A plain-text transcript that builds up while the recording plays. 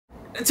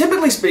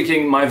typically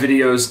speaking, my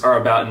videos are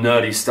about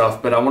nerdy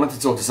stuff, but I wanted to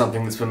talk to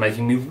something that's been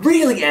making me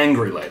really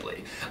angry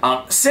lately.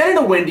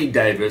 Senator Wendy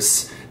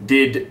Davis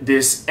did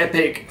this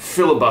epic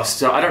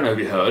filibuster, I don't know if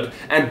you heard,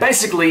 and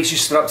basically she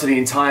stood up to the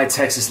entire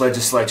Texas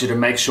legislature to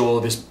make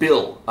sure this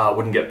bill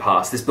wouldn't get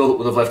passed. This bill that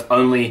would have left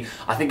only,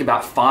 I think,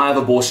 about 5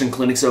 abortion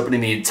clinics open in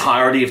the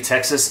entirety of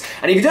Texas.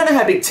 And if you don't know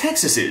how big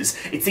Texas is,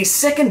 it's the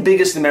second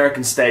biggest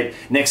American state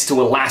next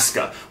to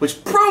Alaska,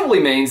 which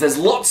probably means there's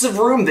lots of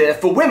room there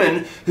for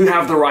women who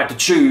have the right to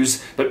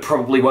choose, but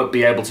probably won't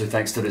be able to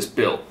thanks to this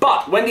bill.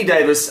 But Wendy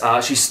Davis,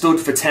 she stood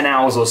for 10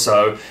 hours or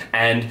so,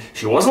 and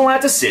she wasn't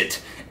allowed to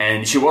sit,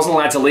 and she wasn't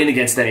allowed to lean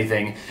against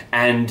anything,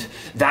 and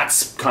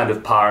that's kind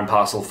of par and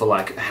parcel for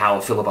like how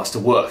a filibuster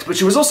works. But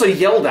she was also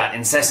yelled at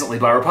incessantly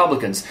by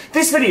Republicans.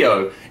 This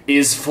video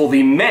is for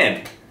the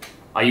men,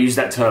 I use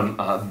that term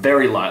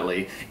very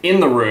lightly, in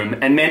the room,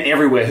 and men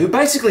everywhere who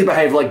basically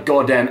behave like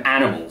goddamn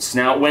animals.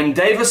 Now, when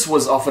Davis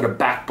was offered a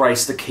back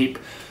brace to keep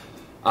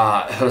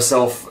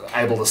herself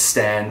able to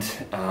stand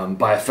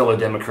by a fellow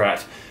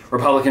Democrat,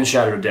 Republicans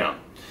shouted her down.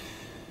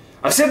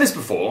 I've said this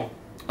before,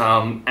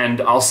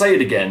 and I'll say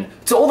it again,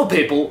 to all the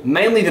people,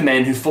 mainly the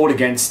men who fought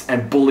against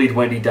and bullied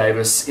Wendy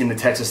Davis in the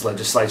Texas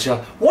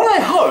legislature, what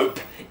I hope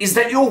is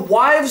that your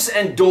wives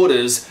and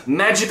daughters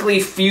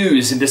magically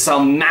fuse into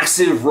some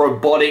massive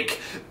robotic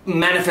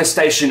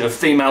manifestation of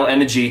female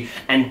energy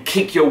and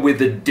kick your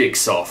withered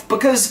dicks off.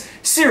 Because,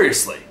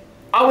 seriously,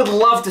 I would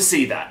love to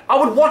see that. I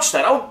would watch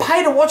that. I would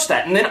pay to watch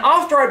that. And then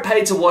after I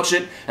paid to watch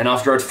it, and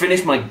after I'd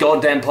finished my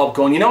goddamn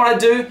popcorn, you know what I'd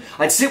do?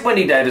 I'd sit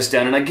Wendy Davis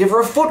down and I'd give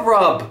her a foot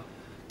rub.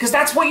 Because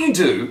that's what you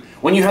do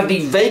when you have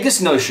the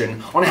vaguest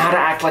notion on how to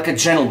act like a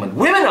gentleman.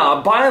 Women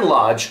are, by and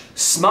large,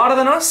 smarter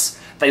than us,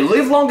 they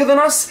live longer than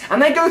us, and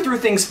they go through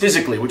things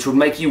physically which would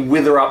make you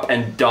wither up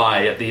and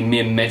die at the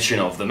mere mention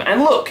of them.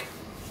 And look,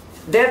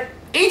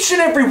 each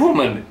and every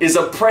woman is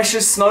a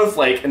precious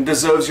snowflake and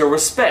deserves your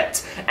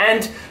respect.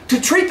 And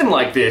to treat them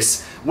like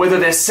this, whether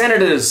they're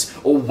senators,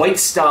 or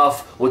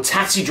waitstaff, or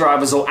taxi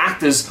drivers, or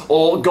actors,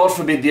 or, God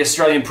forbid, the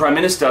Australian Prime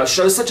Minister,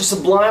 shows such a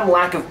sublime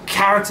lack of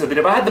character that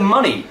if I had the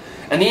money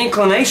and the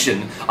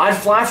inclination, I'd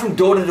fly from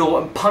door to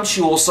door and punch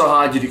you all so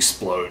hard you'd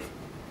explode.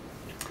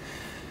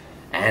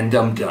 And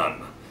I'm done.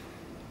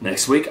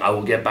 Next week, I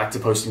will get back to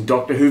posting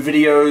Doctor Who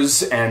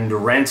videos and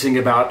ranting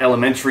about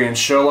Elementary and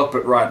Sherlock,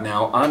 but right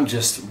now, I'm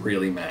just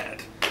really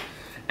mad.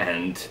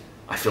 And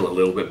I feel a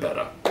little bit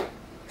better.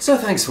 So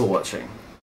thanks for watching.